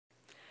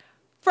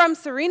From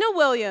Serena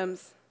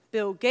Williams,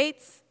 Bill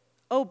Gates,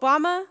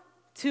 Obama,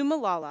 to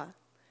Malala.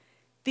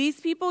 These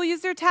people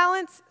use their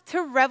talents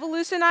to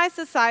revolutionize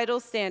societal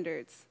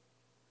standards.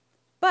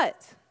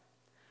 But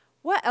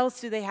what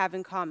else do they have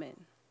in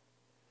common?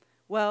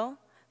 Well,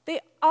 they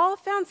all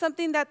found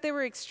something that they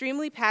were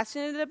extremely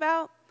passionate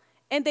about,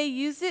 and they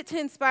used it to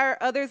inspire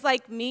others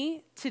like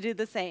me to do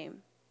the same.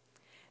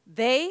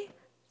 They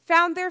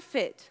found their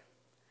fit.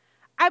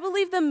 I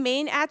believe the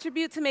main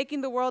attribute to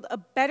making the world a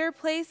better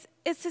place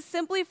is to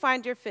simply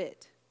find your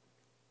fit.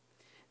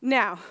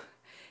 Now,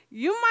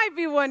 you might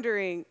be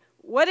wondering,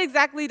 what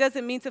exactly does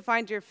it mean to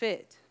find your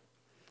fit?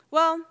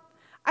 Well,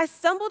 I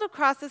stumbled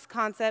across this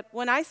concept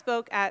when I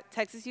spoke at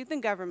Texas Youth in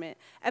Government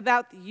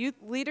about youth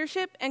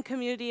leadership and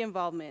community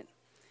involvement.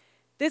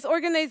 This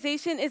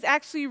organization is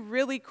actually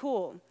really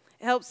cool.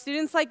 It helps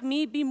students like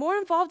me be more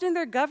involved in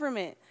their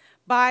government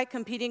by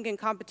competing in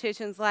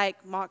competitions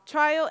like mock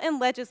trial and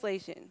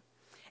legislation.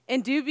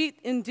 In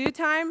due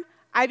time,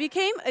 I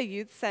became a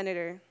youth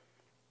senator.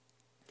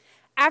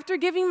 After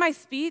giving my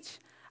speech,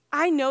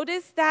 I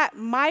noticed that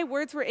my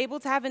words were able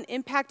to have an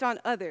impact on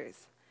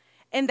others.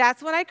 And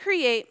that's when I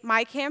create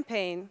my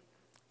campaign,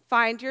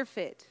 Find Your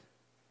Fit.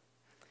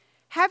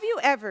 Have you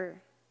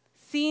ever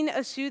seen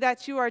a shoe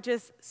that you are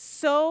just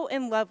so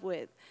in love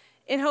with,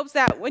 in hopes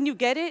that when you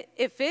get it,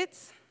 it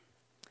fits?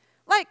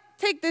 Like,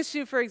 take this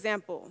shoe, for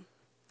example.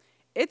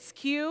 It's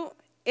cute.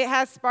 It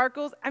has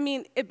sparkles. I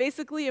mean, it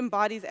basically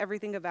embodies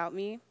everything about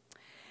me.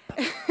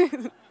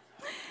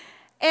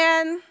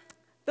 And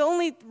the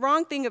only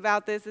wrong thing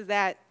about this is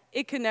that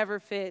it could never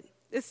fit.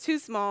 It's too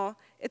small.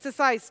 It's a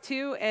size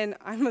 2, and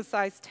I'm a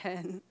size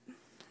 10.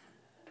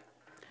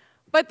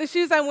 But the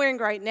shoes I'm wearing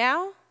right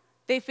now,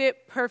 they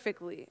fit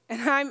perfectly,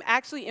 and I'm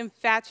actually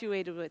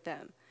infatuated with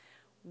them.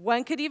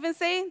 One could even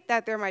say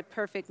that they're my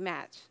perfect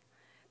match.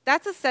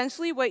 That's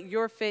essentially what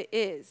your fit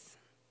is.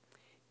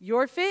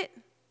 Your fit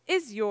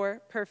is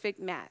your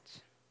perfect match.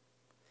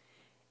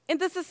 In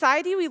the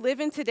society we live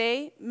in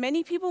today,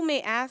 many people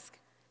may ask,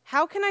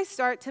 how can I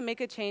start to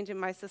make a change in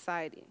my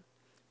society?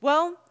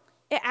 Well,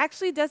 it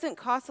actually doesn't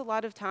cost a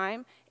lot of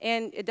time,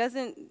 and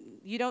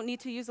you don't need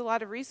to use a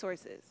lot of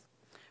resources.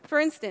 For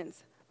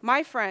instance,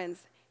 my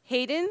friends,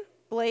 Hayden,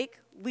 Blake,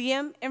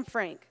 Liam, and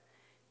Frank,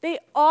 they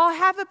all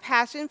have a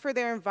passion for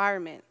their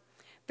environment.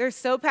 They're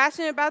so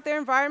passionate about their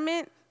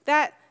environment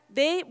that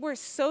they were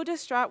so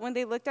distraught when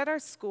they looked at our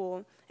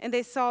school and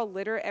they saw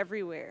litter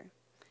everywhere.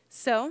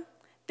 So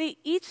they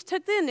each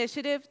took the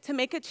initiative to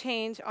make a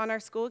change on our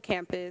school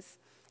campus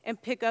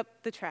and pick up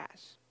the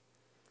trash.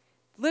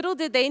 Little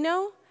did they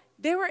know,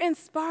 they were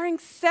inspiring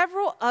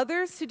several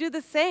others to do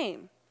the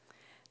same.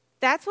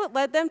 That's what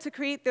led them to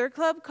create their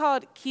club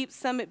called Keep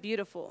Summit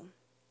Beautiful.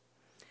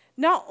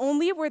 Not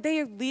only were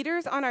they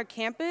leaders on our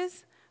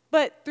campus,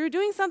 but through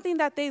doing something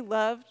that they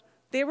loved,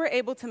 they were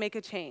able to make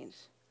a change.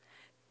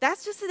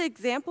 That's just an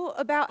example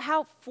about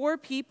how 4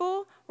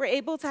 people were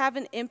able to have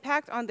an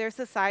impact on their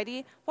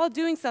society while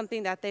doing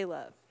something that they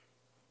love.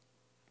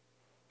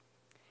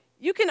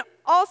 You can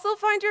also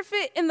find your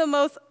fit in the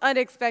most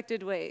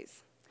unexpected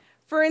ways.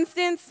 For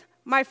instance,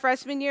 my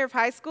freshman year of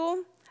high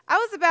school, I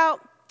was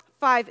about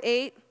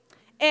 5'8",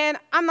 and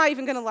I'm not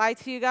even gonna lie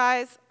to you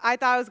guys, I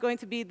thought I was going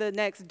to be the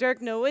next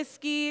Dirk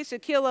Nowitzki,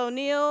 Shaquille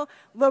O'Neal,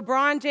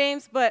 LeBron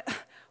James, but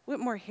with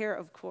more hair,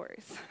 of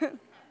course.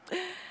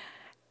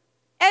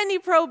 Any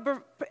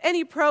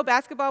pro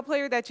basketball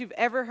player that you've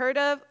ever heard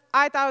of,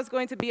 I thought I was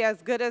going to be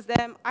as good as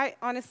them. I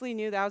honestly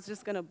knew that I was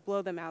just gonna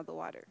blow them out of the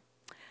water.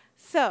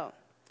 So,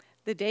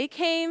 the day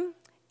came,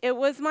 it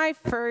was my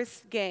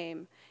first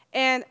game.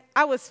 And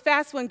I was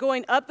fast when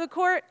going up the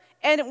court,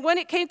 and when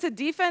it came to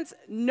defense,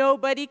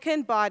 nobody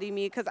can body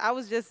me because I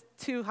was just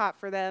too hot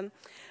for them.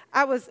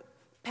 I was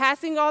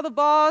passing all the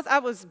balls, I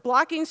was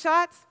blocking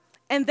shots,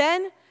 and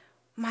then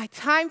my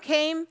time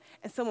came,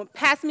 and someone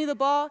passed me the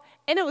ball,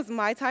 and it was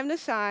my time to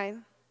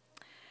shine.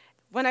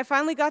 When I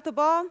finally got the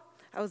ball,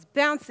 I was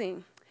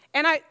bouncing,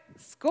 and I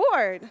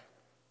scored,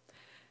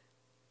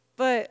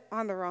 but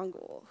on the wrong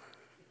goal.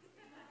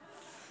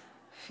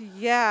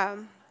 Yeah.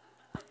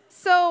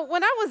 So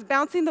when I was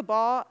bouncing the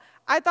ball,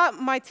 I thought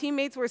my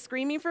teammates were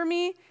screaming for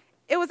me.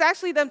 It was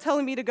actually them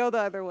telling me to go the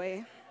other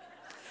way.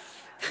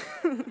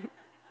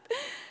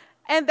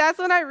 And that's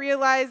when I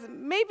realized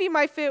maybe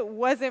my fit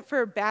wasn't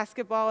for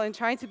basketball and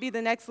trying to be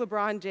the next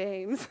LeBron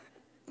James.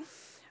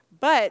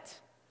 But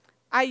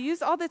I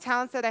used all the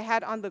talents that I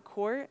had on the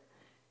court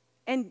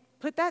and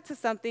put that to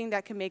something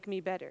that can make me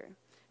better.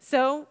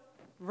 So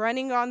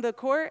running on the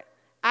court,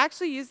 I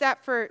actually used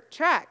that for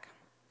track.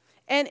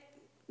 And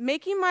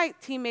making my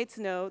teammates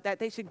know that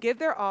they should give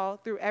their all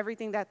through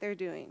everything that they're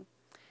doing.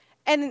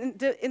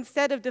 And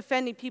instead of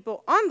defending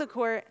people on the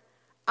court,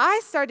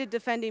 I started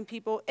defending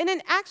people in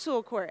an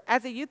actual court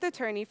as a youth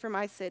attorney for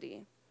my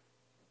city.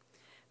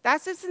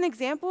 That's just an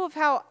example of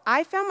how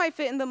I found my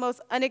fit in the most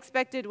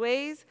unexpected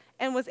ways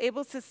and was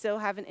able to still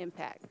have an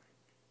impact.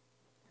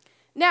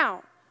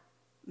 Now,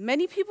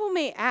 many people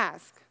may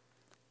ask,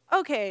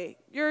 okay,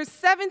 you're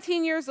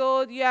 17 years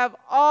old, you have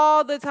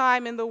all the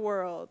time in the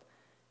world.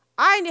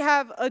 I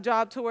have a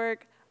job to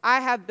work, I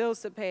have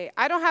bills to pay.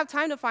 I don't have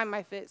time to find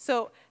my fit.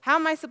 So how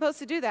am I supposed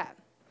to do that?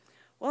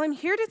 Well, I'm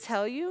here to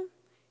tell you,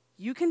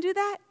 you can do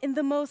that in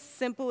the most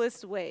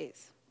simplest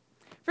ways.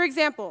 For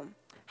example,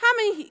 how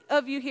many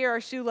of you here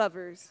are shoe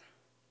lovers?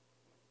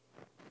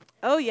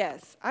 Oh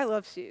yes, I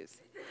love shoes.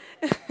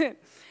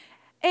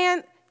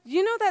 And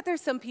you know that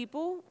there's some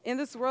people in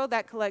this world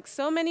that collect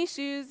so many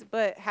shoes,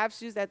 but have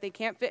shoes that they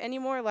can't fit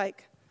anymore,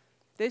 like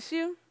this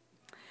shoe?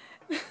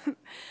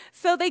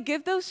 So they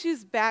give those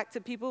shoes back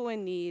to people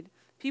in need,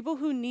 people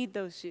who need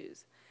those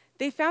shoes.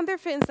 They found their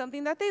fit in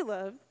something that they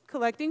love,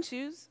 collecting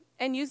shoes,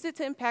 and used it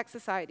to impact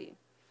society.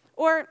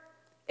 Or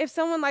if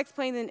someone likes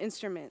playing an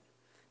instrument,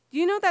 do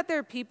you know that there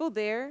are people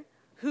there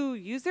who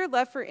use their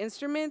love for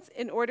instruments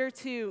in order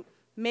to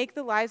make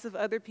the lives of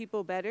other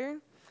people better?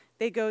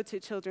 They go to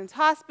children's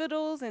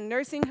hospitals and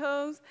nursing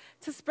homes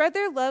to spread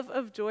their love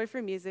of joy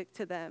for music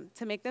to them,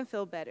 to make them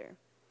feel better.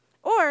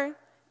 Or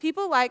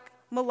people like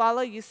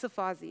Malala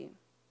Yousafzai.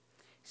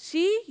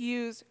 She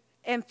used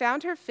and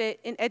found her fit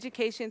in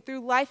education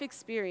through life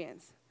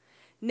experience.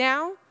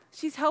 Now,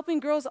 she's helping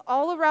girls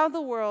all around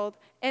the world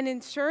and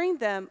ensuring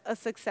them a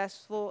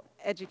successful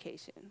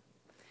education.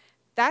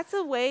 That's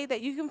a way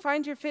that you can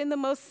find your fit in the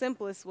most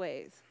simplest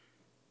ways.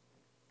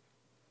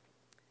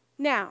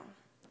 Now,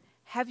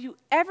 have you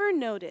ever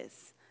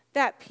noticed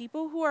that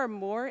people who are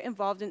more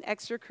involved in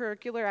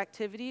extracurricular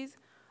activities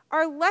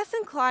are less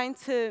inclined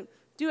to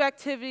do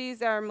activities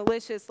that are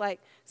malicious, like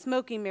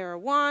smoking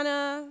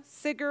marijuana,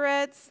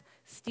 cigarettes,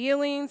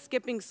 stealing,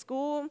 skipping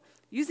school,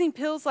 using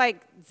pills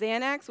like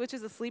Xanax, which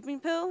is a sleeping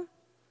pill?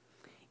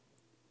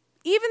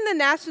 Even the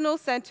National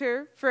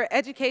Center for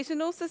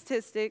Educational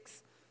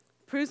Statistics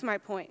proves my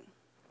point.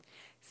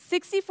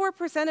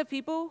 64% of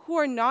people who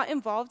are not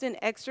involved in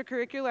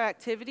extracurricular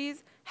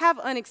activities have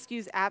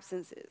unexcused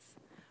absences,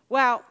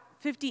 while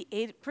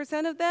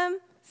 58% of them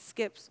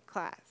skips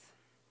class.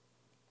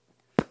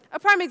 A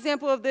prime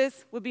example of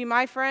this would be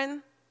my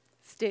friend,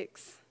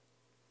 Sticks.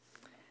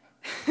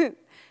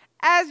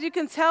 As you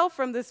can tell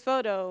from this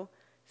photo,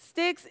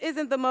 Sticks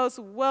isn't the most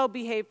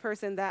well-behaved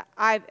person that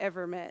I've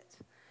ever met.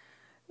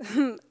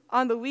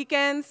 On the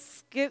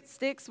weekends,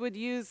 Sticks would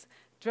use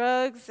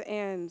drugs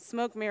and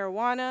smoke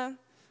marijuana,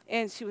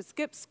 and she would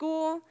skip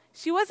school.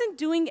 She wasn't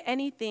doing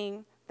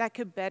anything that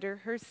could better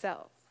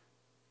herself.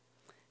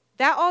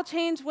 That all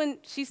changed when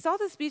she saw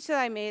the speech that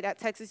I made at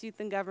Texas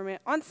Youth in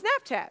Government on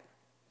Snapchat.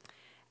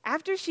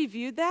 After she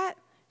viewed that,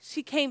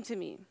 she came to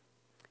me.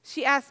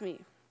 She asked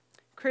me,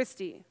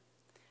 "Christy,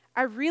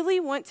 I really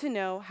want to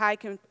know how I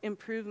can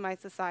improve my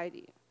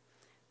society."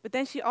 But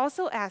then she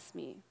also asked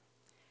me,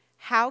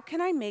 "How can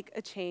I make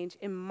a change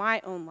in my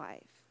own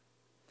life?"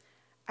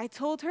 I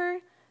told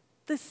her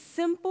the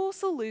simple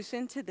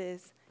solution to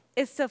this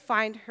is to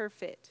find her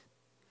fit.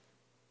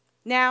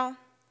 Now,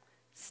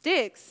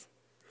 Sticks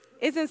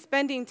isn't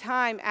spending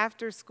time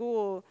after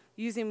school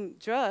using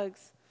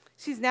drugs.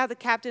 She's now the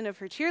captain of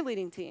her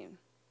cheerleading team.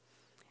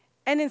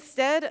 And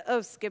instead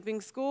of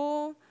skipping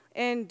school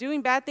and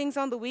doing bad things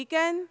on the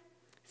weekend,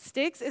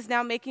 Sticks is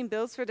now making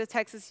bills for the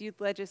Texas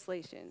Youth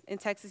legislation in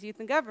Texas Youth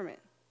in Government.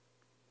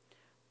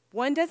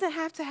 One doesn't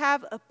have to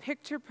have a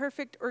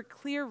picture-perfect or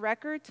clear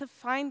record to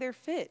find their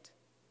fit.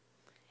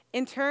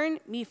 In turn,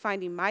 me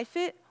finding my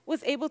fit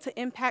was able to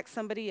impact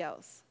somebody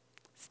else,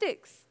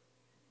 Sticks.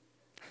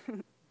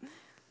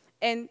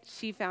 And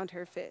she found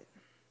her fit.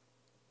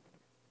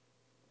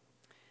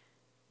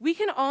 We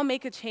can all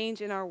make a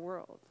change in our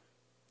world.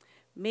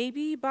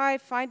 Maybe by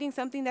finding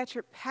something that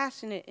you're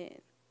passionate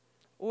in,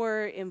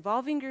 or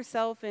involving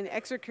yourself in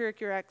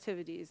extracurricular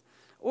activities,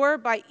 or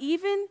by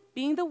even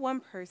being the one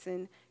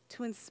person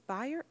to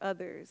inspire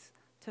others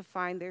to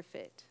find their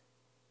fit.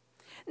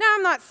 Now,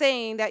 I'm not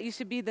saying that you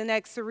should be the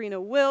next Serena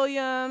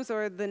Williams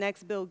or the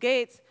next Bill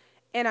Gates,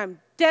 and I'm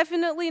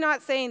definitely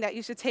not saying that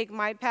you should take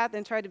my path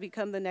and try to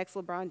become the next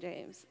LeBron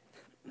James.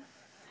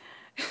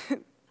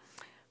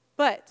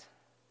 But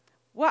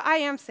what I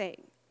am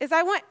saying is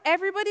I want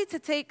everybody to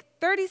take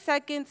 30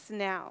 seconds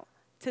now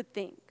to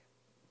think.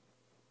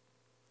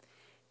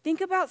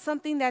 Think about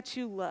something that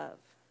you love,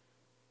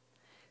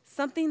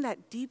 something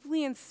that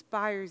deeply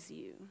inspires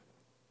you,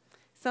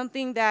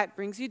 something that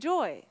brings you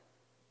joy,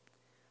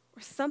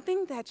 or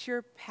something that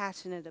you're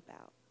passionate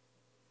about.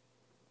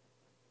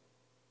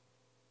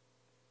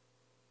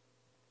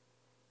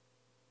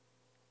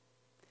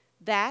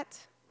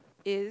 That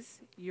is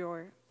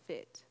your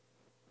fit.